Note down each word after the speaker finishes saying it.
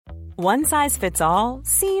One size fits all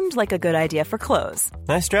seemed like a good idea for clothes.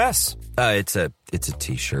 Nice dress. It's a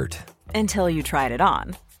t-shirt. Until you tried it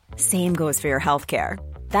on. Same goes for your healthcare.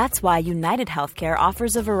 That's why United Healthcare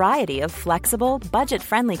offers a variety of flexible,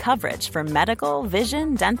 budget-friendly coverage for medical,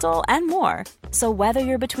 vision, dental, and more. So whether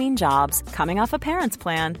you're between jobs, coming off a parent's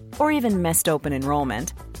plan, or even missed open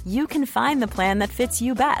enrollment, you can find the plan that fits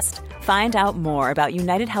you best. Find out more about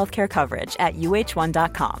United Healthcare coverage at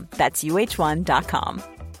uh1.com. That's uh1.com.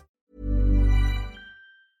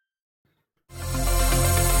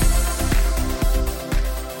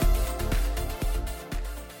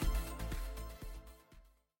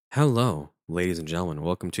 Hello, ladies and gentlemen.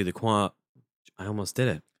 Welcome to the I almost did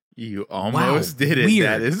it. You almost did it. Weird.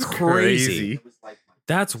 That is crazy.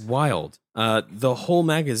 That's wild. The whole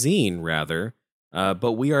magazine, rather.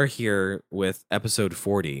 But we are here with episode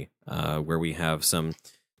 40, where we have some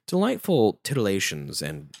delightful titillations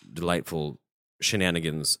and delightful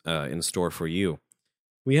shenanigans in store for you.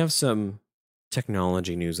 We have some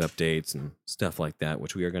technology news updates and stuff like that,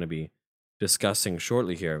 which we are going to be discussing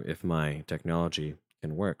shortly here, if my technology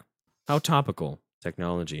can work. How topical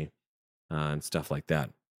technology and stuff like that.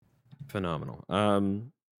 Phenomenal.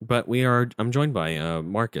 But I'm joined by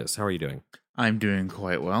Marcus. How are you doing? I'm doing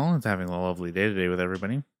quite well. It's having a lovely day today with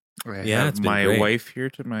everybody. I have it's been my great. wife here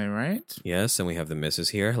to my right. Yes, and we have the missus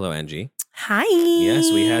here. Hello, Angie. Hi.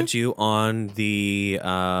 Yes, we had you on the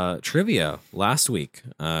trivia last week,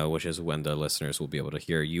 which is when the listeners will be able to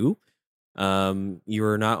hear you. You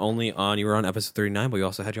were not only on, you were on episode 39, but we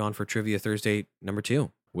also had you on for Trivia Thursday number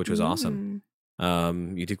 2, which was awesome.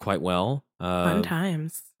 You did quite well. Fun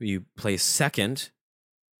times. You placed second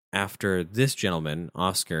after this gentleman,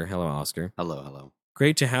 Oscar. Hello, Oscar. Hello.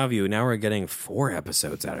 Great to have you. Now we're getting 4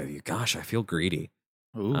 episodes out of you. Gosh, I feel greedy.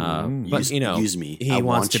 Ooh. But use me. He I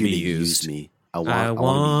wants want to you be to used. use me. I want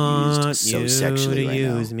to be used so sexually right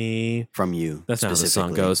use now. me. From you. That's not how the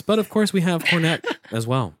song goes. But of course, we have Cornette as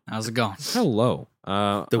well. How's it going? Hello.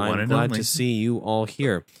 The one I'm and glad only. to see you all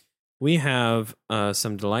here. We have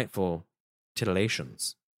some delightful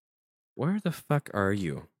titillations. Where the fuck are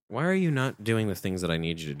you? Why are you not doing the things that I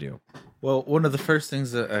need you to do? Well, one of the first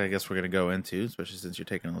things that I guess we're going to go into, especially since you're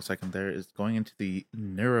taking a little second there, is going into the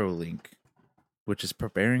Neuralink, which is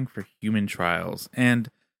preparing for human trials.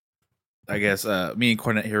 And I guess me and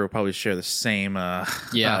Cornette here will probably share the same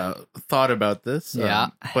thought about this.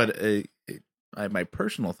 But my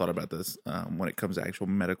personal thought about this, when it comes to actual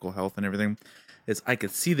medical health and everything, is I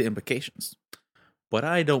could see the implications. But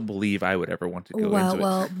I don't believe I would ever want to go into it.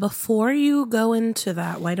 Well, before you go into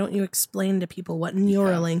that, why don't you explain to people what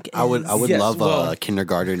Neuralink is? I would Yes, love well- a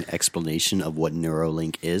kindergarten explanation of what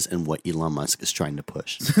Neuralink is and what Elon Musk is trying to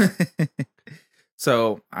push.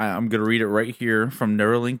 So I'm going to read it right here from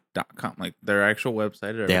Neuralink.com, like their actual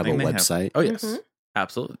website. They have a everything website? Oh, yes. Mhm.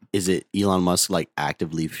 Absolutely. Is it Elon Musk like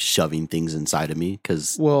actively shoving things inside of me?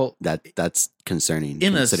 Because Well, that's concerning,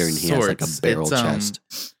 in a considering he has like a sorts, barrel it's,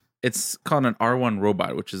 chest. It's called an R1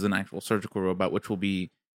 robot, which is an actual surgical robot, which will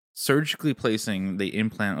be surgically placing the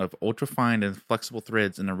implant of ultrafine and flexible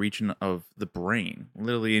threads in a region of the brain,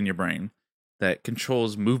 literally in your brain, that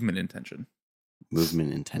controls movement intention.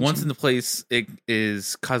 Movement intention. Once in the place, it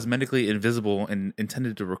is cosmetically invisible and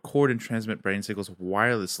intended to record and transmit brain signals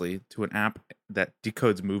wirelessly to an app that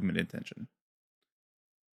decodes movement intention.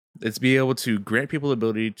 It's be able to grant people the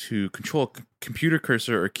ability to control a computer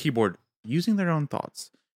cursor or keyboard using their own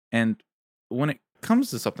thoughts. And when it comes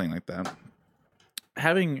to something like that,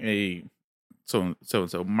 having a so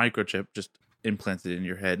microchip just implanted in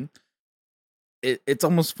your head, it's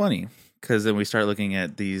almost funny. Because then we start looking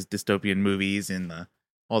at these dystopian movies and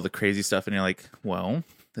all the crazy stuff, and you're like, well,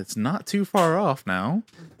 it's not too far off now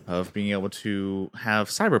of being able to have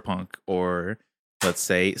Cyberpunk or, let's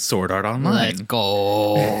say, Sword Art Online. Let's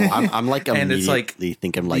go. I'm like And it's immediately like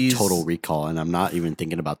thinking like these- Total Recall, and I'm not even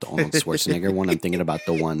thinking about the Arnold Schwarzenegger one. I'm thinking about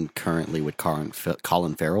the one currently with Colin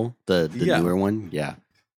Farrell, the newer one. Yeah.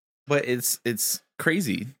 But it's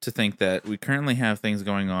crazy to think that we currently have things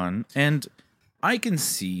going on, and I can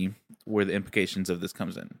see where the implications of this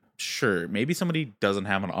comes in. Sure, maybe somebody doesn't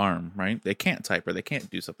have an arm, right? They can't type or they can't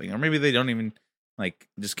do something, or maybe they don't even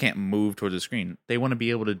just can't move towards the screen. They want to be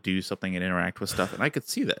able to do something and interact with stuff, and I could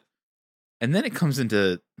see that. And then it comes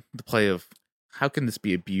into the play of how can this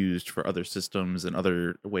be abused for other systems and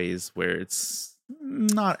other ways where it's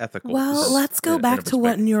not ethical. Well, let's go in a back to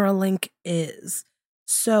what perspective. Neuralink is.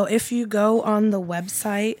 So if you go on the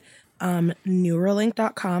website,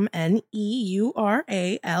 Neuralink.com,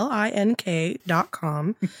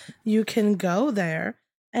 Neuralink.com, you can go there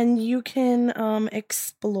and you can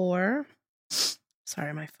explore.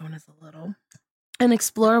 Sorry, my phone is a little. And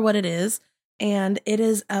explore what it is. and it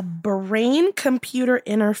is a brain-computer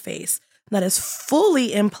interface that is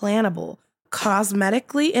fully implantable,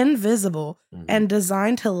 cosmetically invisible, and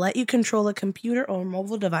designed to let you control a computer or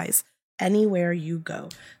mobile device anywhere you go.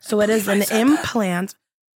 So it is an implant.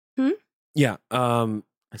 Yeah.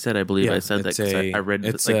 I said I believe I said that because I read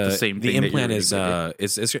the same thing. The implant is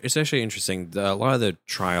it's actually interesting. A lot of the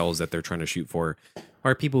trials that they're trying to shoot for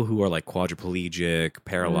are people who are like quadriplegic,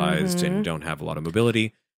 paralyzed, and don't have a lot of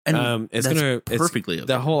mobility. And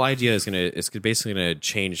the whole idea is basically gonna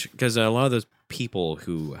change, because a lot of those people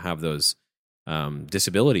who have those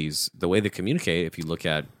disabilities, the way they communicate, if you look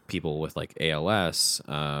at people with like ALS,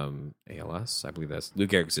 I believe that's Lou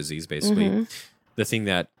Gehrig's disease, basically. The thing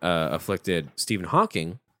that afflicted Stephen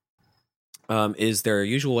Hawking is their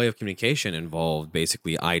usual way of communication involved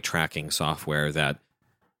basically eye tracking software that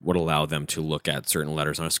would allow them to look at certain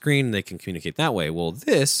letters on a screen, and they can communicate that way. Well,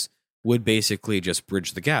 this would basically just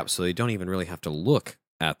bridge the gap, so they don't even really have to look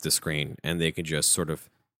at the screen, and they can just sort of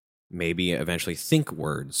maybe eventually think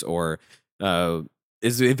words, or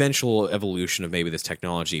is the eventual evolution of maybe this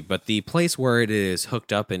technology. But the place where it is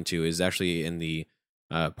hooked up into is actually in the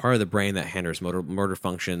part of the brain that handles motor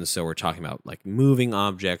functions. So we're talking about like moving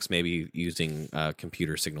objects, maybe using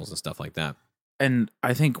computer signals and stuff like that. And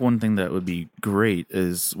I think one thing that would be great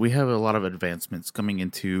is we have a lot of advancements coming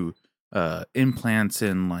into implants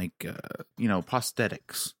and like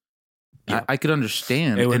prosthetics. Yeah. I could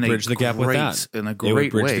understand it would bridge the gap with that in a great it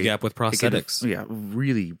would bridge way. The gap with prosthetics.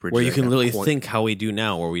 Really bridge. Where you can literally think how we do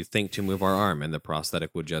now, where we think to move our arm, and the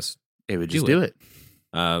prosthetic would just do it.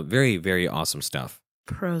 Very, very awesome stuff.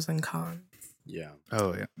 Pros and cons. Yeah.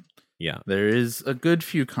 Oh yeah. Yeah. There is a good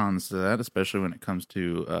few cons to that, especially when it comes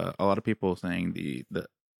to a lot of people saying the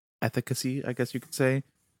efficacy, I guess you could say,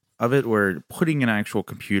 of it, where putting an actual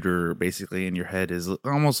computer basically in your head is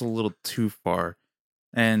almost a little too far.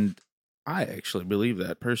 And I actually believe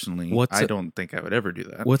that personally. I don't think I would ever do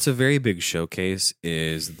that. What's a very big showcase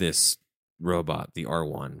is this robot, the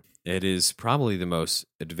R1. It is probably the most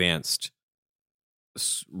advanced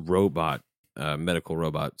robot, medical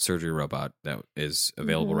robot, surgery robot that is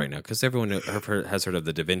available right now. Because everyone has heard of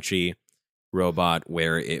the Da Vinci robot,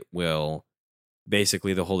 where it will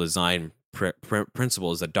basically, the whole design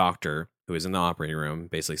principle is a doctor who is in the operating room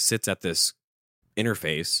basically sits at this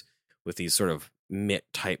interface with these sort of mitt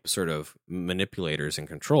type sort of manipulators and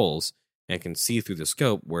controls, and can see through the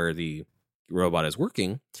scope where the robot is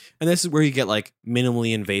working. And this is where you get like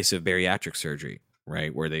minimally invasive bariatric surgery,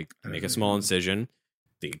 right? Where they make a small incision,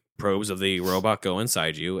 the probes of the robot go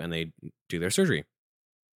inside you, and they do their surgery.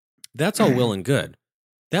 That's all well and good.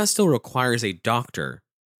 That still requires a doctor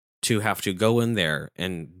to have to go in there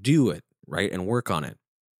and do it, right? And work on it.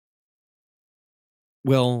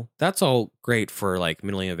 Well, that's all great for like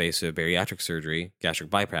minimally invasive bariatric surgery, gastric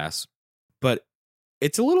bypass, but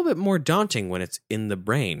it's a little bit more daunting when it's in the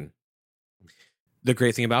brain. The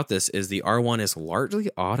great thing about this is the R1 is largely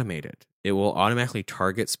automated. It will automatically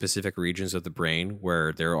target specific regions of the brain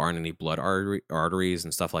where there aren't any blood arteries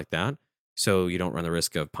and stuff like that, so you don't run the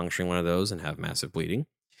risk of puncturing one of those and have massive bleeding.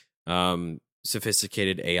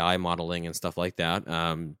 Sophisticated AI modeling and stuff like that.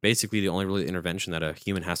 Basically, the only really intervention that a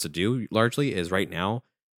human has to do largely is right now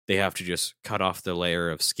they have to just cut off the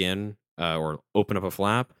layer of skin or open up a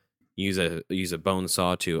flap, use a bone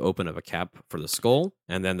saw to open up a cap for the skull,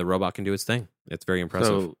 and then the robot can do its thing. It's very impressive.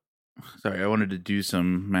 So, sorry, I wanted to do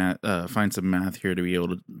some math, find some math here to be able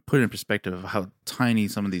to put in perspective of how tiny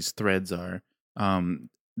some of these threads are. Some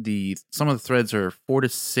of the threads are 4 to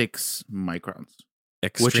 6 microns.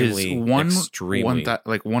 Extremely, which is extremely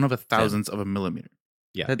one of a thousandth of a millimeter.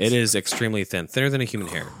 Yeah, That's it is extremely thin, thinner than a human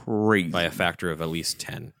hair, crazy, by a factor of at least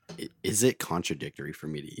 10. Is it contradictory for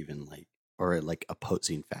me to even like, or like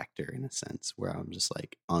opposing factor in a sense, where I'm just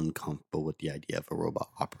like uncomfortable with the idea of a robot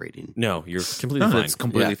operating? No, you're completely fine. That's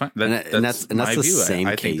completely fine. That's my the view. Same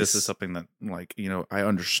I case. think this is something that, like, I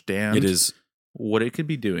understand. It is what it could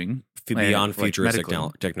be doing beyond like, futuristic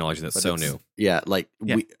technology that's so new. Yeah, like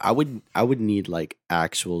I would need like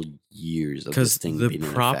actual years of this thing being in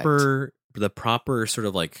effect. The proper sort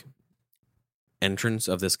of like entrance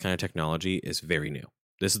of this kind of technology is very new.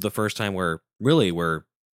 This is the first time where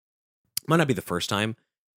might not be the first time,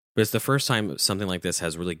 but it's the first time something like this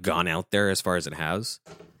has really gone out there as far as it has,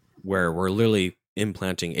 where we're literally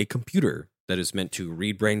implanting a computer that is meant to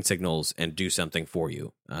read brain signals and do something for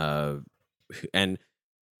you. And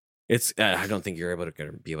it's I don't think you're going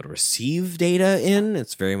to be able to receive data in.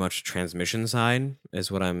 It's very much transmission side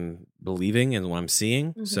is what I'm believing and what I'm seeing.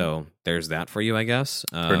 Mm-hmm. So there's that for you, I guess.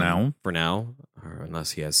 For now, or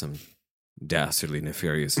unless he has some dastardly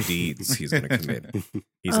nefarious deeds he's going to commit.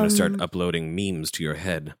 He's going to start uploading memes to your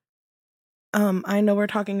head. I know we're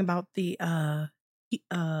talking about the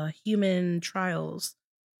human trials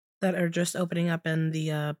that are just opening up, and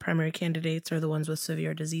the primary candidates are the ones with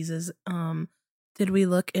severe diseases. Did we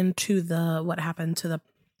look into what happened to the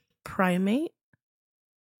primate?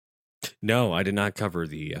 No, I did not cover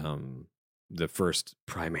the first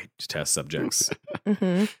primate test subjects.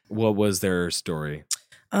 Mm-hmm. What was their story?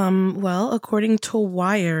 Well, according to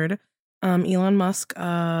Wired, Elon Musk,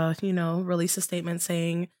 released a statement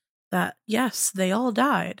saying that yes, they all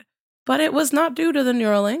died, but it was not due to the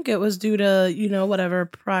Neuralink. It was due to whatever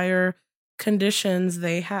prior conditions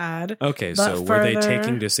they had. Okay, But so were they further-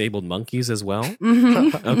 taking disabled monkeys as well?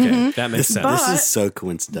 Mhm, Okay, mhm. that makes sense. But- This is so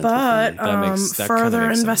coincidental. But for me. That kinda further makes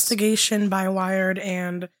sense. investigation by Wired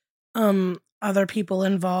and other people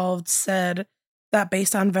involved said that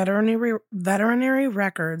based on veterinary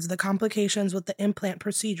records, the complications with the implant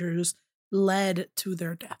procedures led to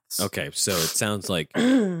their deaths. Okay, so it sounds like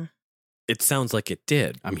it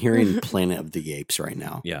did. I'm hearing Planet of the Apes right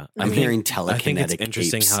now. Yeah, I'm hearing telekinetic I think it's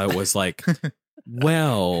interesting apes. how it was like,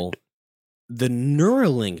 well, the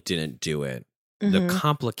Neuralink didn't do it. The Mhm.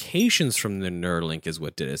 complications from the Neuralink is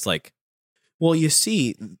what did it. It's like, well, you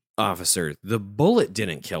see, officer, the bullet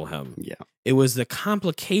didn't kill him. Yeah. It was the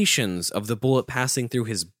complications of the bullet passing through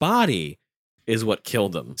his body is what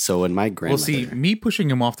killed him. So when my Well, grandmother, see, me pushing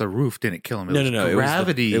him off the roof didn't kill him. It No, was no, no.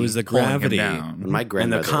 Gravity. It was the pulling him gravity. down. when my And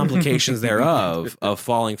grandmother, the complications thereof of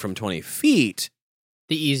falling from 20 feet.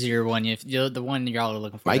 The easier one, the one y'all are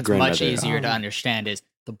looking for, My that's much grandmother- easier to understand is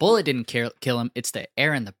the bullet didn't kill him. It's the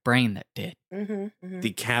air in the brain that did. Mhm, mhm.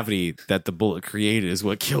 The cavity that the bullet created is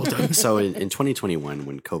what killed him. so in 2021,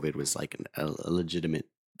 when COVID was like a legitimate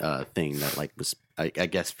thing that like was, I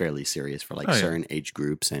guess, fairly serious for like Oh, yeah. certain age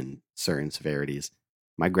groups and certain severities,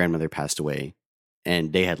 my grandmother passed away,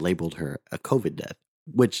 and they had labeled her a COVID death,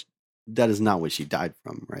 which that is not what she died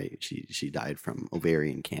from, right? She died from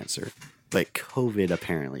ovarian cancer, but COVID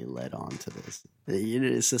apparently led on to this.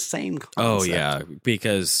 It's the same concept. Oh, yeah,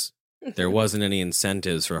 because there wasn't any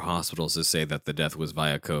incentives for hospitals to say that the death was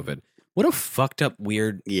via COVID. What a fucked up,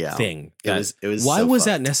 weird Yeah. thing. It was Why so was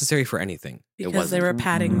that fucked. necessary for anything? Because they were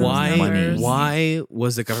padding those Why? numbers. Why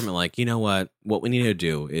was the government like, you know what? What we need to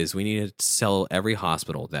do is we need to tell every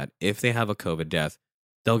hospital that if they have a COVID death,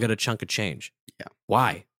 they'll get a chunk of change. Yeah.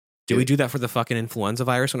 Why? Did Yeah. we do that for the fucking influenza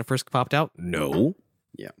virus when it first popped out? No.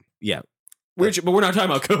 Yeah. Yeah. But we're not talking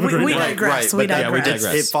about COVID right We now. digress. Right, We but that-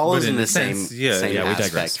 digress. It follows But in in the a same, sense, yeah, same yeah, we aspect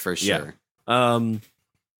digress. for Yeah. sure.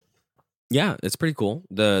 Yeah, it's pretty cool.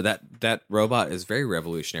 That robot is very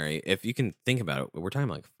revolutionary. If you can think about it, we're talking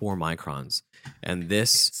about like 4 microns, and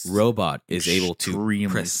this It's robot is able to extremely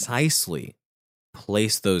precisely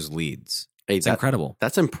place those leads. Hey, It's incredible.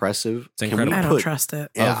 That's impressive. It's incredible. I don't trust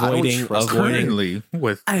it. Yeah, I don't Avoiding- trust avoiding- Currently,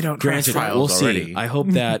 with I don't trust Granted, it. trials we'll see. already. I hope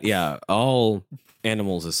that all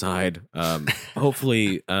animals aside,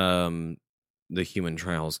 hopefully the human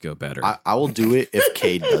trials go better. I will do it if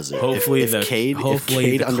Cade does it. Hopefully if the- Cade, hopefully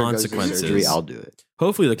if Cade the undergoes the consequences- surgery, I'll do it.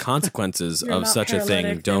 Hopefully the consequences You're of not such a thing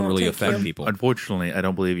paralytic, don't they really won't take affect you. people. Unfortunately, I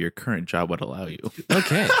don't believe your current job would allow you.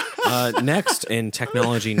 Okay. Next, in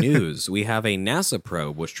technology news, we have a NASA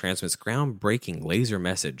probe which transmits groundbreaking laser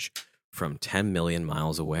message from 10 million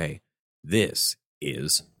miles away. This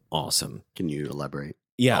is awesome. Can you elaborate?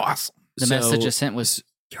 Yeah. Awesome. The So- message it sent was,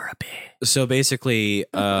 "You're a bitch." So basically,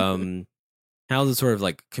 how the sort of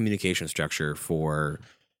like communication structure for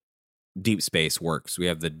deep space works. We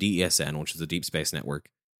have the DSN, which is the Deep Space Network.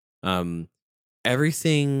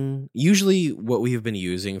 Everything, usually what we have been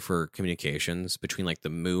using for communications between like the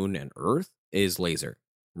moon and Earth is laser,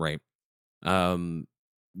 right?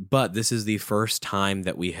 But this is the first time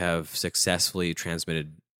that we have successfully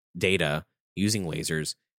transmitted data using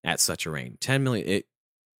lasers at such a range. 10 million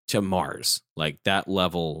to Mars, like that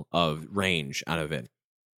level of range out of it.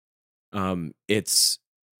 It's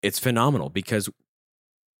phenomenal because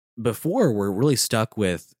before we're really stuck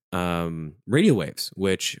with radio waves,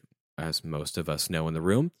 which, as most of us know in the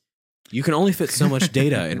room, you can only fit so much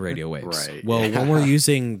data in radio waves. Right. Well, when we're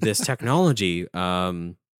using this technology,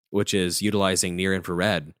 which is utilizing near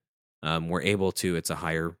infrared, we're able to, it's a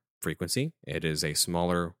higher frequency. It is a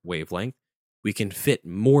smaller wavelength. We can fit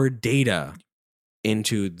more data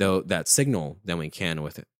into that signal than we can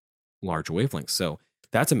with large wavelengths. So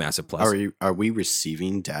that's a massive plus. Are we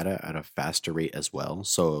receiving data at a faster rate as well?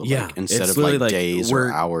 So Yeah, like, instead it's of literally like like days or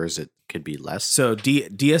we're- hours, it could be less. So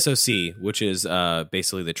DSOC, which is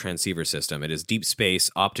basically the transceiver system, it is Deep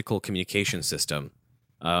Space Optical Communication System.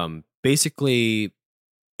 Basically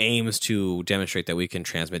aims to demonstrate that we can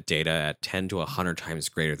transmit data at 10 to 100 times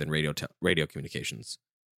greater than radio communications.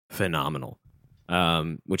 Phenomenal,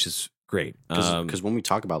 which is great. Because when we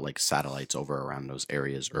talk about like satellites over around those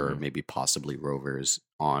areas, or maybe possibly rovers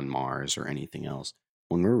on Mars or anything else,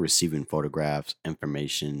 when we're receiving photographs,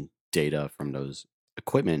 information, data from those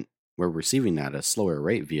equipment, we're receiving that at a slower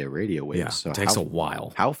rate via radio waves. Yeah, So it takes a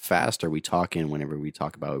while. How fast are we talking whenever we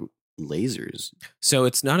talk about lasers? So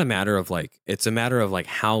it's not a matter of it's a matter of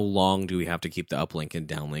how long do we have to keep the uplink and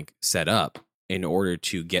downlink set up in order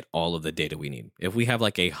to get all of the data we need. If we have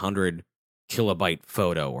like 100 kilobyte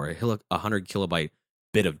photo or 100 kilobyte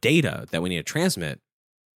bit of data that we need to transmit,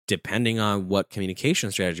 depending on what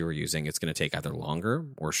communication strategy we're using, it's going to take either longer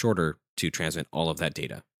or shorter to transmit all of that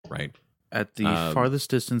data, right? At the farthest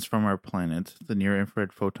distance from our planet, the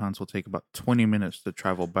near-infrared photons will take about 20 minutes to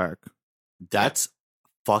travel back. That's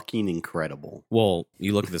fucking incredible. Well,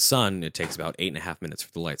 you look at the sun, it takes about 8.5 minutes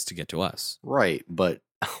for the lights to get to us. Right, but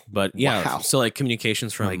yeah, wow. so like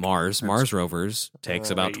communications from Mars rovers takes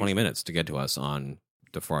about crazy. 20 minutes to get to us on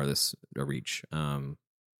the farthest reach.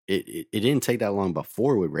 It didn't take that long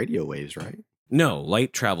before with radio waves, right? No,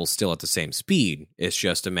 light travels still at the same speed. It's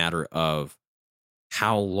just a matter of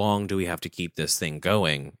how long do we have to keep this thing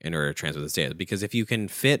going in order to transmit this data? Because if you can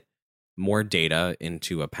fit more data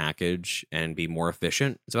into a package and be more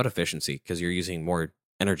efficient, it's about efficiency because you're using more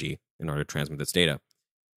energy in order to transmit this data.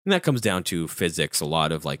 And that comes down to physics, a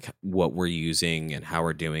lot of like what we're using and how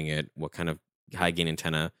we're doing it, what kind of high gain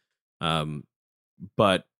antenna.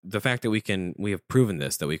 But the fact that we have proven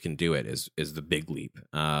this, that we can do it is the big leap.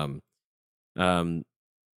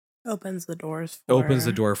 Opens the doors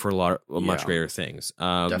for a lot of much greater things.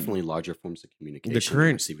 Definitely larger forms of communication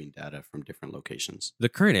and receiving data from different locations. The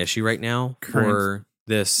current issue right now for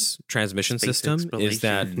this transmission system is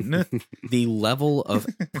that the level of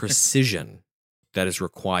precision that is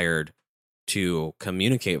required to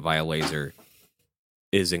communicate via laser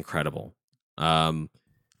is incredible.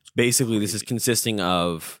 Basically, this is consisting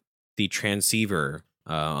of the transceiver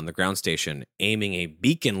on the ground station aiming a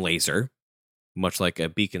beacon laser, much like a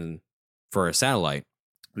beacon for a satellite,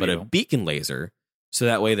 but a beacon laser, so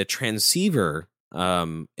that way the transceiver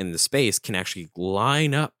in the space can actually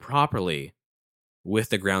line up properly with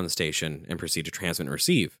the ground station and proceed to transmit and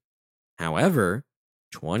receive. However,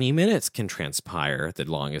 20 minutes can transpire at the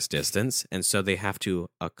longest distance, and so they have to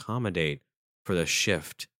accommodate for the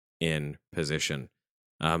shift in position.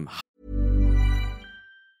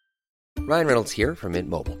 Ryan Reynolds here from Mint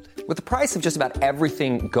Mobile. With the price of just about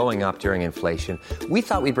everything going up during inflation, we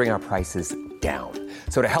thought we'd bring our prices down.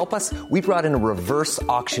 So to help us, we brought in a reverse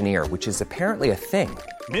auctioneer, which is apparently a thing.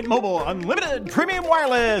 Mint Mobile Unlimited Premium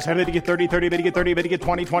Wireless. How to get 30, 30, bit to get 30, bit to get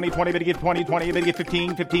 20, 20, 20, bit to get 20, 20, bit to get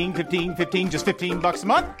 15, 15, 15, 15, just $15 a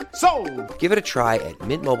month? Sold! Give it a try at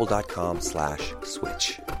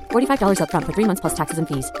mintmobile.com/switch. $45 up front for 3 months plus taxes and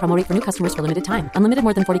fees. Promo rate for new customers for limited time. Unlimited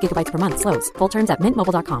more than 40 gigabytes per month. Slows full terms at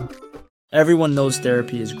mintmobile.com. Everyone knows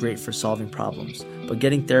therapy is great for solving problems, but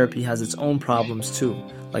getting therapy has its own problems too,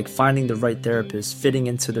 like finding the right therapist, fitting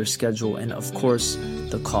into their schedule, and of course,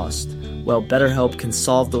 the cost. Well, BetterHelp can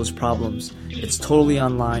solve those problems. It's totally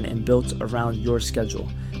online and built around your schedule.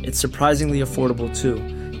 It's surprisingly affordable too.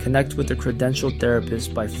 Connect with a credentialed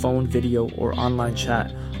therapist by phone, video, or online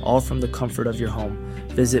chat, all from the comfort of your home.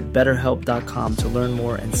 Visit BetterHelp.com to learn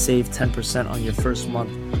more and save 10% on your first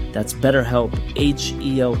month. That's BetterHelp,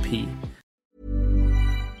 H-E-L-P.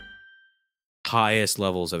 Highest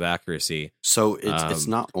levels of accuracy. So it's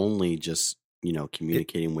not only just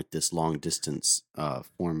communicating with this long distance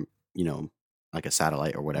form, like a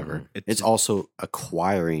satellite or whatever. It's also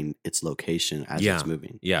acquiring its location as it's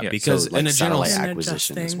moving. Yeah, because so, like, in a general satellite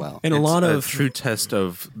acquisition as well. And a lot of true test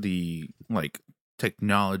of the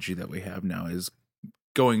technology that we have now is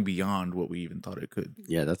going beyond what we even thought it could.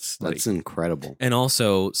 Yeah, that's incredible. And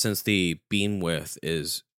also, since the beam width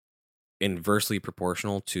is inversely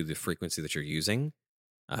proportional to the frequency that you're using,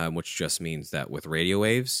 which just means that with radio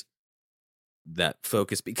waves, that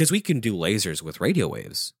focus, because we can do lasers with radio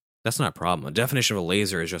waves. That's not a problem. A definition of a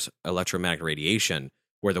laser is just electromagnetic radiation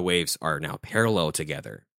where the waves are now parallel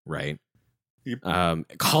together, right?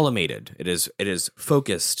 Collimated. It is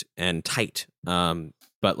focused and tight.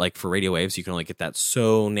 But like for radio waves, you can only get that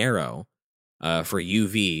so narrow. For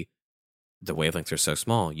UV, the wavelengths are so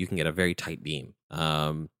small, you can get a very tight beam,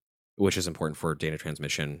 which is important for data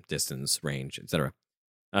transmission, distance, range, etc.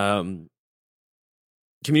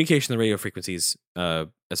 Communication in the radio frequencies,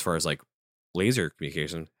 as far as like laser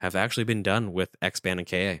communication, have actually been done with X-band and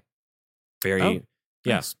Ka.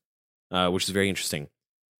 Yes, which is very interesting.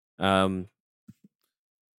 The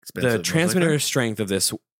transmitter strength of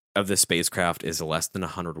this spacecraft is less than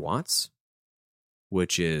 100 watts,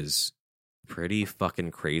 which is pretty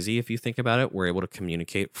fucking crazy if you think about it. We're able to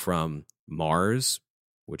communicate from Mars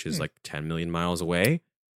which is like 10 million miles away,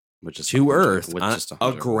 which is to Earth, with just a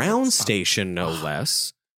 100 ground watts. station, no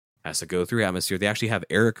less, has to go through atmosphere. They actually have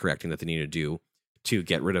error correcting that they need to do to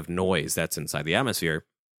get rid of noise that's inside the atmosphere.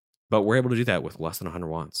 But we're able to do that with less than 100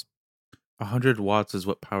 watts. 100 watts is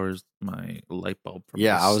what powers my light bulb. From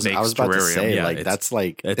Yeah, I was about to say, Yeah, like, that's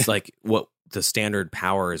like It's like what the standard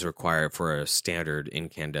power is required for a standard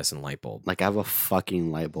incandescent light bulb. like I have a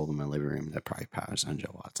fucking light bulb in my living room that probably powers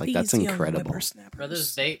 100 watts. Like, that's These young incredible. whippersnappers.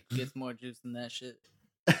 Brother's vape gets more juice than that shit.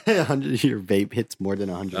 100, your vape hits more than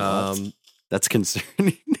 100 watts. That's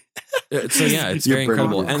concerning. So yeah, it's You're very burning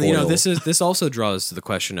incredible. your And you know, coil. this also draws to the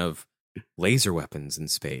question of laser weapons in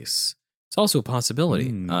space. It's also a possibility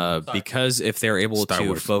because if they're able Star to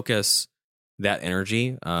Wars. focus that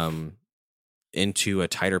energy into a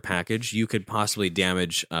tighter package, you could possibly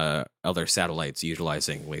damage other satellites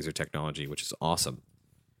utilizing laser technology, which is awesome.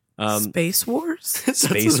 Space Wars?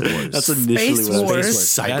 Space Wars. That's initially Space what I was Wars.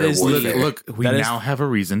 Cyber That is the- warfare. Look, we That is- now have a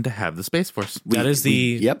reason to have the Space Force. That is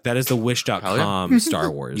the Wish.com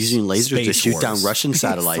Star Wars. Using lasers to Space shoot Wars. down Russian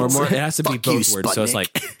satellites. Or more, it has to be Fuck you, both words, so it's Sputnik.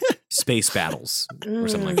 like space battles or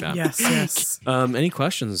something like that. Yes. Any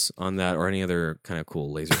questions on that or any other kind of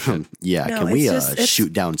cool laser shit? Yeah, No, can we it's just- it's-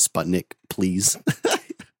 shoot down Sputnik, please?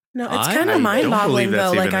 No, it's I kind don't of mind-boggling believe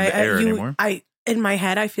that's though. Like even in the air anymore. I in my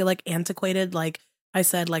head, I feel like antiquated. Like I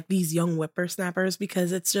said, like these young whippersnappers,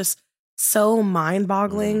 because it's just so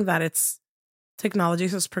mind-boggling that it's technology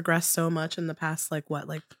has progressed so much in the past, like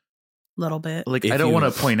little bit. Like, If I don't you-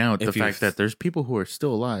 want to point out the if you- fact that there's people who are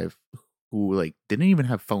still alive who like didn't even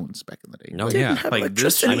have phones back in the day. No, Like, Didn't yeah. have like this.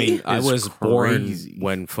 electricity. I mean, I is was crazy. born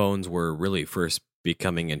when phones were really first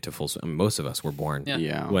becoming into full swing. Most of us were born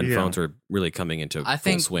Yeah. when Yeah. phones were really coming into I full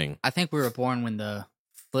think- swing. I think we were born when the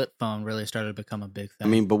flip phone really started to become a big thing. I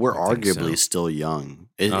mean, but we're I think arguably so. still young.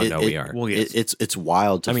 We are. Well, yes. It's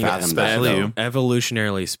wild to I mean, fathom that. especially though. you.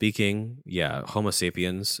 evolutionarily speaking, yeah, Homo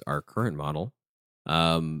sapiens, our current model,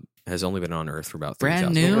 has only been on Earth for about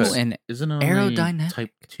 3,000 brand new years. and Isn't it aerodynamic.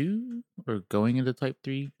 Type 2 or going into Type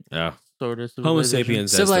 3? Yeah. Sort of Homo civilization?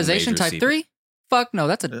 sapiens as the civilization major type seed. 3? Fuck no,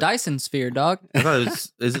 that's a Dyson sphere, dog. I thought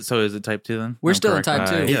is it Type 2 then? We're I'm still in correct.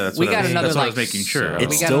 type 2. Yeah, that's We what I got was- another, that's what I like, was making sure. we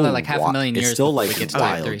It's got still another, like, half a million It's years still before like we get to Type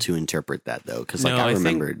wild 3. to interpret that though, because like No, I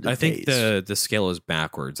remember. I think the scale is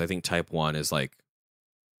backwards. I think type 1 is like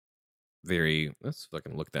very. Let's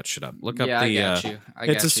fucking look that shit up. Look up Yeah, the. I got you.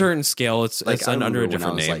 It's a certain scale. It's like I under a remember when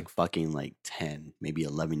different I was name. like fucking like 10, maybe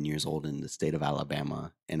 11 years old in the state of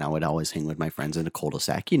Alabama, and I would always hang with my friends in a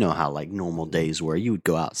cul-de-sac. You know how like normal days where you would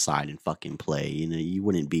go outside and fucking play. You know, you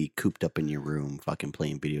wouldn't be cooped up in your room fucking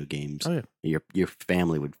playing video games. Oh, yeah. Your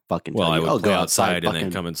family would fucking Well, tell I you, would "Oh, play go outside and then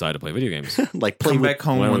fucking-" come inside to play video games. like play Come with, back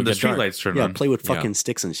home when when it the gets dark. streetlights turn yeah, on. play with Yeah. fucking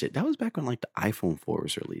sticks and shit. That was back when like the iPhone 4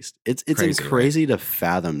 was released. It's Crazy, crazy to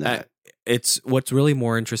fathom that. It's what's really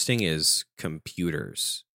more interesting is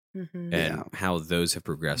computers Mhm. and Yeah. how those have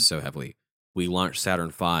progressed so heavily. We launched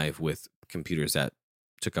Saturn V with computers that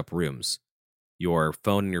took up rooms. Your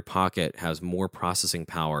phone in your pocket has more processing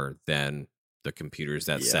power than the computers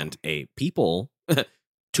that Yeah. sent a people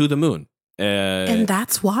to the moon. And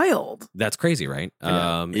that's wild. That's crazy, right?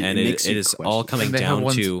 Yeah. It And makes it you is question. all coming And they have down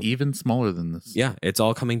ones to even smaller than this. yeah, it's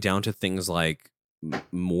all coming down to things like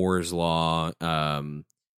Moore's law,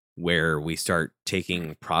 where we start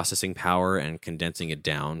taking processing power and condensing it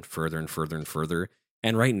down further and further and further.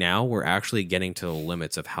 And right now, we're actually getting to the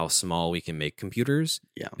limits of how small we can make computers.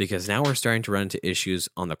 Yeah. Because now we're starting to run into issues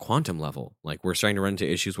on the quantum level. Like we're starting to run into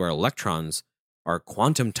issues where electrons are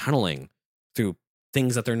quantum tunneling through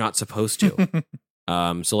things that they're not supposed to.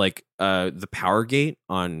 So like the power gate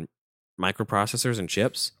on microprocessors and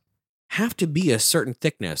chips have to be a certain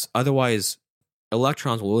thickness. Otherwise,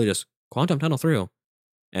 electrons will really just quantum tunnel through.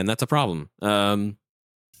 And that's a problem.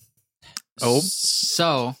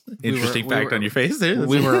 So Interesting fact on your face there.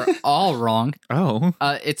 We were all wrong. Oh.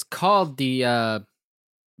 It's called the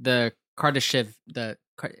Kardashev.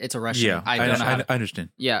 It's a Russian. Yeah. I don't know. How I understand.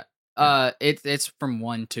 yeah. It's from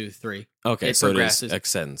 1, 2, 3. Okay, It so progresses. it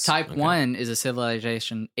extends. Type Okay. 1 is a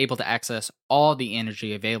civilization able to access all the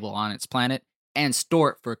energy available on its planet and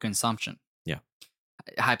store it for consumption. Yeah.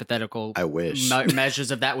 Hypothetical I wish.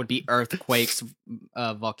 measures of that would be earthquakes,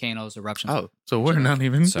 volcanoes, eruptions. Oh, so we're not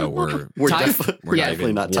even. So we're Type- we're yeah, not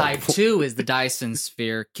even not Type type 2 is the Dyson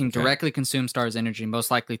sphere, can Okay. directly consume stars' energy,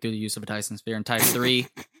 most likely through the use of a Dyson sphere. And Type 3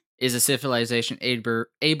 is a civilization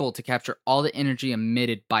able to capture all the energy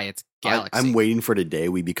emitted by its galaxy. I'm waiting for the day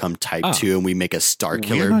we become Type Oh. 2 and we make a star We're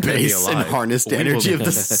killer not gonna be base and alive. harness the We will energy of be-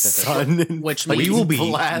 the sun. And Which fucking we will be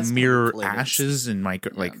blast mere planets. ashes and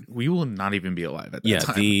we will not even be alive at that yeah,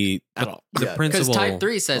 time. the at all. the Yeah. principle Type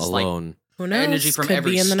 3 says, like, alone. Who knows? energy from Could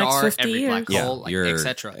every be in the next star, 50 every years. black Yeah, hole, like, you're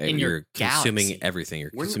etc. In you're your consuming galaxy. everything.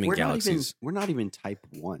 You're consuming galaxies. We're not even type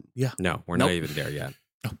 1. No, we're Nope. not even there yet.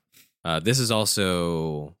 This is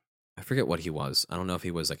also, I forget what he was. I don't know if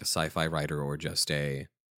he was like a sci-fi writer or just a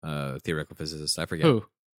theoretical physicist. I forget. Who?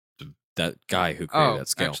 That guy who created that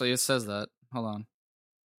scale. Actually, it says that. Hold on.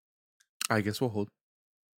 I guess we'll hold.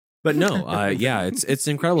 But no, yeah, it's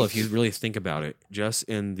incredible if you really think about it. Just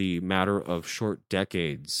in the matter of short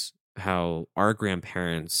decades, how our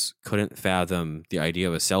grandparents couldn't fathom the idea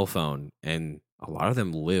of a cell phone, and a lot of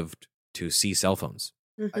them lived to see cell phones.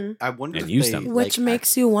 Mhm. I wonder And if use they, them. Which like,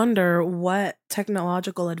 makes you wonder what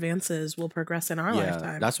technological advances will progress in our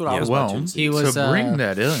lifetime. That's what I Yeah. was Well, about to he was, to bring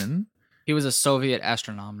that in. He was a Soviet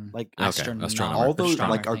astronomer. Like, astronomer. all those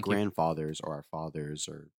Astronomer, like our thank you. grandfathers or our fathers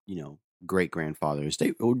or great grandfathers.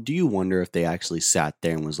 Do you wonder if they actually sat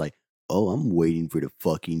there and was like, "Oh, I'm waiting for the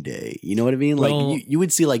fucking day." You know what I mean? Like Well, you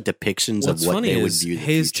would see like depictions of What's what funny they would is view. The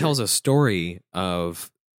Hayes future. tells a story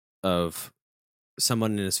of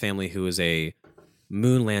someone in his family who is a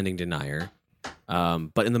moon landing denier,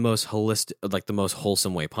 but in the most holistic, like the most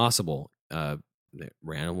wholesome way possible. They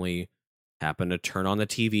randomly happened to turn on the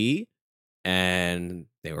TV, and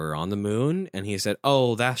they were on the moon, and he said,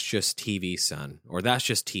 "Oh, that's just TV, son," or "That's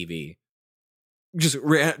just TV." Just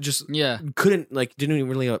Yeah. didn't even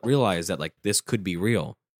really realize that like this could be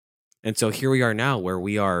real. And so here we are now, where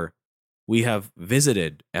we have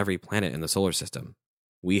visited every planet in the solar system.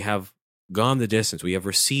 We have gone the distance. We have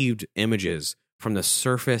received images from the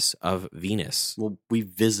surface of Venus. Well, we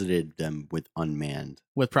visited them with unmanned.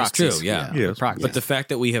 With It's proxies. true, yeah. Yeah. With proxies. But the fact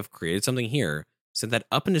that we have created something here, sent that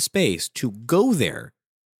up into space to go there,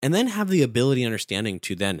 and then have the ability and understanding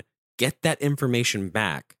to then get that information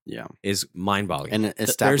back Yeah, is mind-boggling. and There's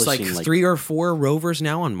establishing like 3 or 4 rovers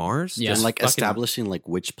now on Mars. Yeah. and Just like fucking- establishing like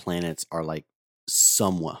which planets are like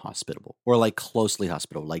somewhat hospitable or like closely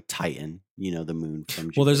hospitable, like Titan. The moon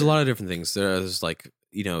from. Well, there's a Jupiter. lot of different things. There's like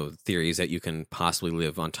theories that you can possibly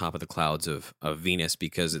live on top of the clouds of Venus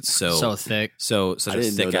because it's so thick. such I a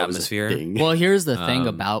didn't know thick that was a atmosphere. thing. Well, here's the thing Um,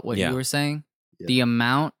 about what yeah. you were saying. Yeah. The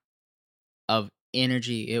amount of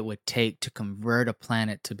energy it would take to convert a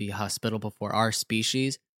planet to be hospitable for our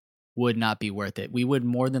species would not be worth it. We would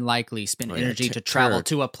more than likely spend Oh, yeah. energy to travel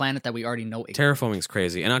to a planet that we already know exists. Terraforming's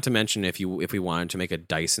crazy, and not to mention if we wanted to make a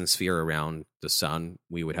Dyson sphere around the sun,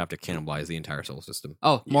 we would have to cannibalize the entire solar system.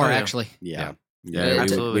 Oh, more Yeah. actually. Yeah. Yeah,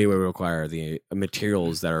 absolutely. we would require the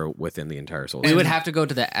materials that are within the entire solar We system. would have to go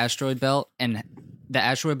to the asteroid belt, and the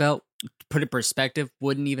asteroid belt, put in perspective,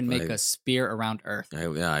 wouldn't even make Right. a sphere around Earth.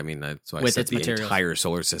 I mean that's why I With said its the materials. entire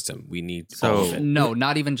solar system. We need So- all of it. No,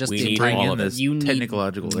 not even just We the need entire all in of it. this You need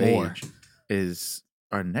technological more. age is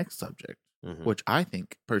our next subject, Mhm. which I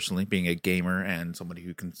think personally, being a gamer and somebody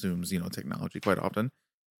who consumes technology quite often,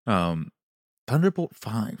 Thunderbolt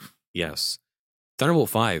 5. Yes, Thunderbolt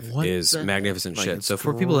 5 What is the magnificent heck? Like, shit. it's So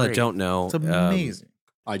for people that great. don't know, It's amazing.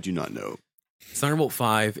 I do not know. Thunderbolt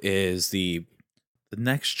 5 is the The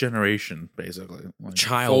next generation, basically, like,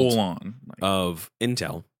 Child full on. Like, of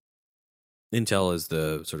Intel. Intel is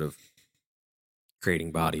the sort of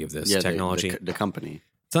creating body of this Yeah, technology. the company.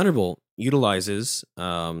 Thunderbolt utilizes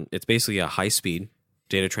it's basically a high speed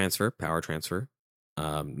data transfer, power transfer,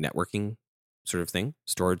 networking sort of thing,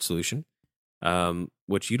 storage solution,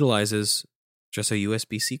 which utilizes just a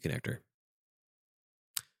USB-C connector.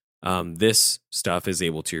 This stuff is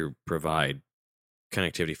able to provide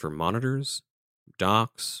connectivity for monitors,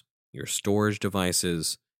 docks, your storage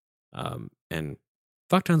devices, and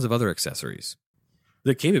fuck tons of other accessories.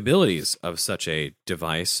 The capabilities of such a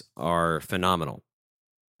device are phenomenal.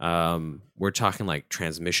 We're talking like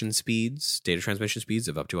transmission speeds, data transmission speeds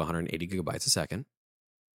of up to 180 gigabytes a second.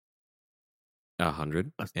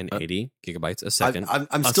 180 gigabytes a second.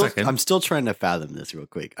 I'm still trying to fathom this real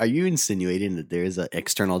quick. Are you insinuating that there is an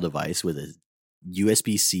external device with a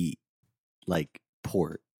USB-C like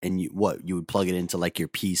port, and you would plug it into like your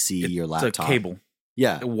PC, your laptop? It's a cable.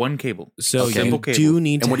 Yeah. One cable. So Okay. you Simple cable. do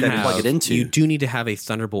need And to what do you have, plug it into? You do need to have a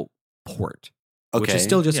Thunderbolt port, which Okay. is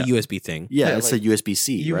still just Yeah. a USB thing. Yeah, Yeah, it's like, a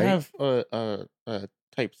USB-C, You right? have a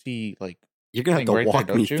Type C, like, You're gonna have thing to right walk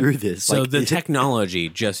there, me don't you? through this. So like, the technology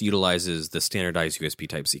just utilizes the standardized USB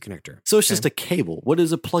Type-C connector. So it's just a cable. What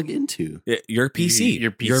does it plug into? Your PC,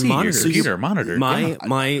 your PC, your monitor, your computer monitor.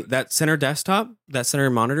 my that center desktop, that center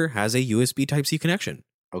monitor has a USB Type-C connection.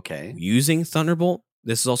 Okay. Using Thunderbolt,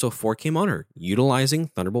 this is also a 4K monitor. Utilizing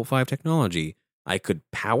Thunderbolt 5 technology, I could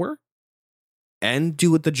power and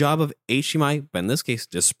do the job of HDMI, but in this case,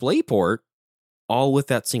 DisplayPort, all with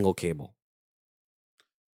that single cable.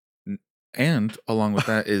 And along with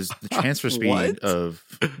that is the transfer speed What? of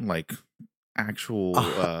like actual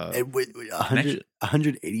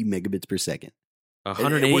 180 megabits per second.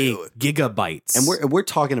 180 gigabytes. And we're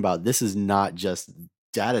talking about, this is not just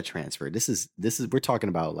data transfer. This is we're talking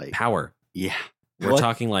about like power. Yeah. We're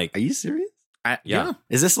talking like, are you serious? Yeah.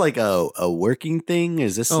 Is this like a working thing?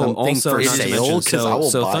 Is this something also for not to sale? mention, Because I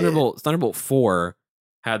will buy Thunderbolt 4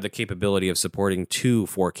 had the capability of supporting 2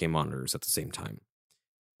 4K monitors at the same time.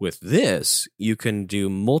 With this, you can do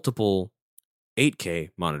multiple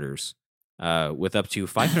 8K monitors with up to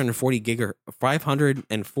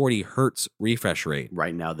 540 hertz refresh rate.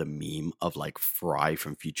 Right now, the meme of like Fry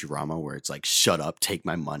from Futurama, where it's like "Shut up, take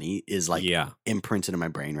my money," is like imprinted in my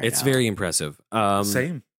brain right now. It's very impressive.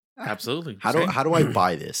 Same. Absolutely. How do I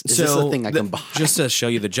buy this? Is this a thing I can buy? Just to show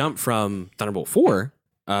you the jump from Thunderbolt 4,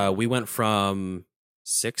 we went from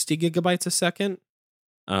 60 gigabytes a second.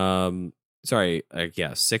 60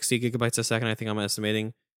 gigabytes a second, I think I'm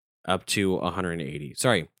estimating, up to 180.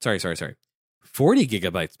 Sorry. 40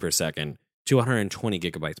 gigabytes per second to 120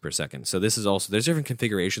 gigabytes per second. So this is also, there's different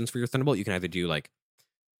configurations for your Thunderbolt. You can either do like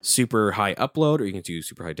super high upload or you can do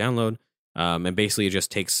super high download. And basically it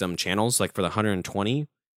just takes some channels. Like for the 120,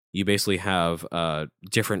 you basically have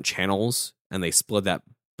different channels and they split that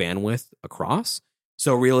bandwidth across.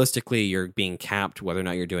 So realistically, you're being capped whether or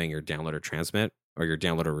not you're doing your download or transmit or your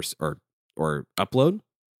download or upload.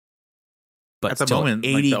 But at the still, moment,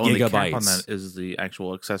 80 like the only gigabytes cap on that is the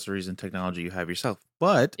actual accessories and technology you have yourself.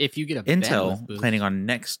 But if you get a Intel boost, planning on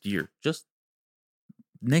next year, just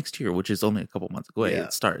next year, which is only a couple months away,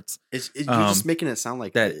 it starts. You're just making it sound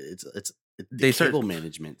like that the cable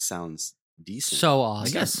management sounds decent. So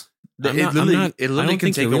awesome. I guess. I'm It not- literally, I'm not- it I literally don't can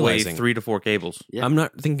think take you're away realizing. 3 to 4 cables. Yeah. I'm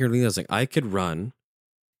not thinking you're realizing I could run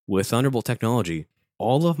with Thunderbolt technology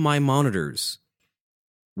all of my monitors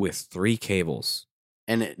with 3 cables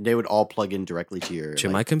And they would all plug in directly to your to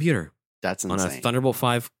my computer That's on insane. a Thunderbolt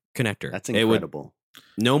 5 connector. That's It would- incredible.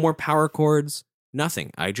 no more power cords, nothing.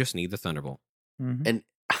 I just need the Thunderbolt. And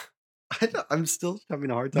I'm still having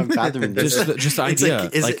a hard time fathoming this. Just the It's idea.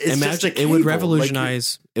 like, it's just imagine a it would cable.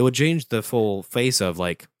 revolutionize. It would change the full face of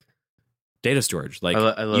like data storage. Like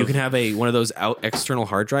I love- you can have one of those external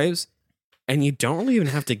hard drives, and you don't really even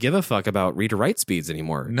have to give a fuck about read or write speeds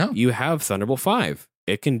anymore. No. You have Thunderbolt 5.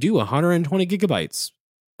 It can do 120 gigabytes.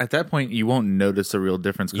 At that point, you won't notice a real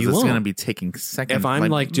difference because You it's going to won't. be taking seconds. If I'm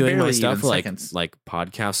like doing my barely stuff even for seconds. like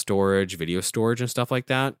podcast storage, video storage, and stuff like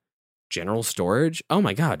that, general storage. Oh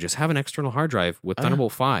my god, just have an external hard drive with Oh, yeah.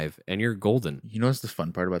 Thunderbolt 5, and you're golden. You know what's the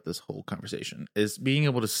fun part about this whole conversation is being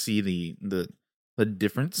able to see the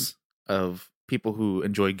difference of people who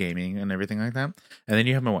enjoy gaming and everything like that. And then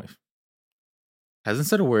you have my wife. Hasn't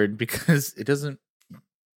said a word because it doesn't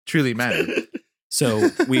truly matter. So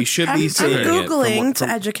we should be I'm seeing it Googling to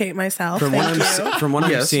educate myself. from what Thank I'm you. from what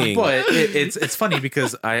I'm Yes, seeing. but it's funny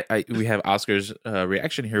because we have Oscar's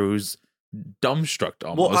reaction here, who's dumbstruck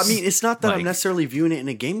almost. Well, I mean, it's not that I'm Like- necessarily viewing it in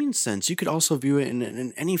a gaming sense. You could also view it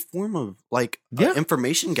in any form of like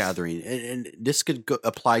information gathering, and this could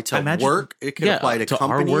apply to Imagine- work. It could yeah, apply to to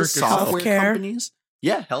our companies, work, software healthcare. companies.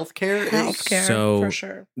 Yeah, healthcare. Healthcare, So- for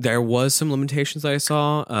sure. There was some limitations that I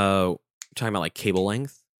saw talking about like cable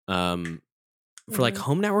length. For like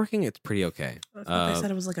home networking, it's pretty okay. I thought they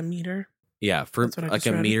said it was like a meter. Yeah, for That's what I like just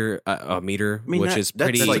a read. meter, which that- is that's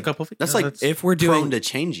pretty. like- a couple. That's like if we're prone doing to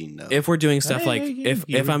changing though. if we're doing stuff like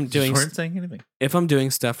if I'm doing weren't saying anything. if I'm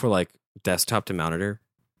doing stuff for like desktop to monitor,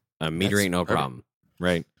 a meter That's ain't no perfect. problem,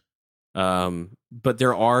 right? But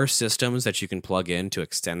there are systems that you can plug in to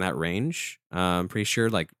extend that range. I'm pretty sure,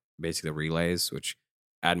 like basically the relays, which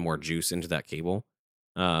add more juice into that cable.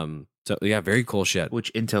 So yeah, very cool shit.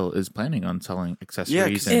 Which Intel is planning on selling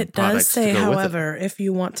accessories and It products does say, to go with it. however, if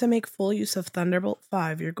you want to make full use of Thunderbolt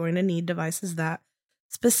 5, you're going to need devices that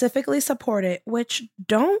specifically support it, which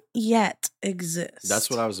don't yet exist. That's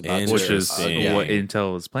what I was about to Which is Interesting. what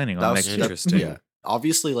Intel is planning That on was next year. Interesting. Yeah,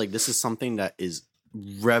 obviously, like this is something that is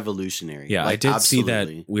revolutionary. Yeah, like, I did see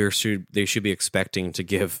absolutely. that they should be expecting to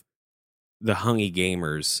give the hungry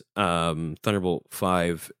gamers Thunderbolt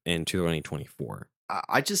 5 in 2024.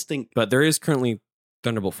 I just think But there is currently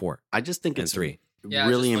Thunderbolt 4 I just think and it's 3. Yeah, I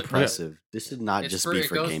really just looked it up. impressive. This should not It's just for- be it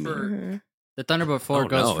for goes gaming. for- Mhm. The Thunderbolt 4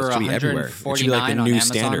 goes no, for it's gonna be everywhere. It should be 149 like the on new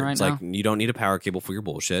Amazon standard. right It's now. like you don't need a power cable for your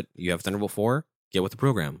bullshit. You have Thunderbolt 4, get with the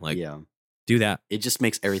program. Like Yeah, do that. it just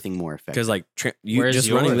makes everything more effective. Because like you Where's just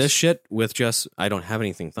running yours? this shit with just I don't have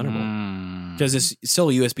anything Thunderbolt. Mm. Because it's still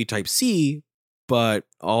USB Type C, but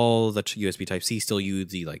all the USB Type C still use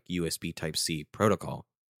the like USB Type C protocol.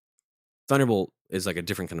 Thunderbolt is like a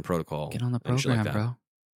different kind of protocol. Get on the and shit like program,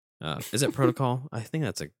 that. bro. Is it protocol? I think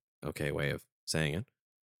that's a okay way of saying it.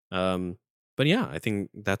 But yeah, I think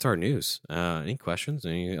that's our news. Any questions?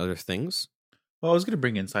 Any other things? Well, I was going to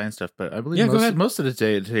bring in science stuff, but I believe Yeah, go ahead. most of the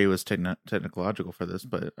day today was technological for this.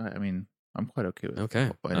 But I mean, I'm quite okay with Okay,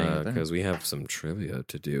 it. because we have some trivia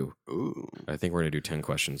to do. Ooh. I think we're gonna do 10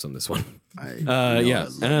 questions on this one. Yeah.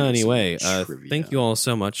 Anyway, thank you all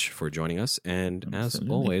so much for joining us, and as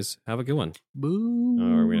Absolutely. always, have a good one. Boo.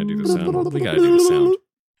 Oh, are we gonna do the sound? We gotta do the sound.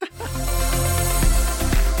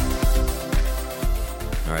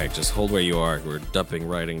 All right, just hold where you are. We're dumping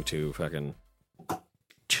right into fucking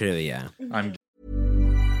trivia. I'm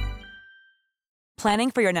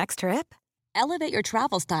Planning for your next trip? Elevate your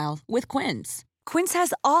travel style with Quince. Quince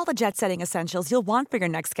has all the jet-setting essentials you'll want for your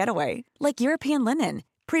next getaway, like European linen,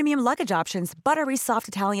 premium luggage options, buttery soft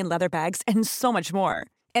Italian leather bags, and so much more.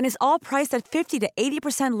 And is all priced at 50 to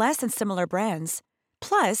 80% less than similar brands.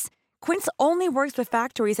 Plus, Quince only works with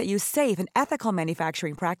factories that use safe and ethical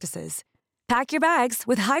manufacturing practices. Pack your bags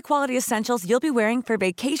with high-quality essentials you'll be wearing for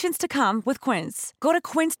vacations to come with Quince. Go to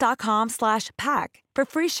quince.com/pack for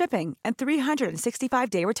free shipping and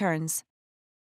 365-day returns.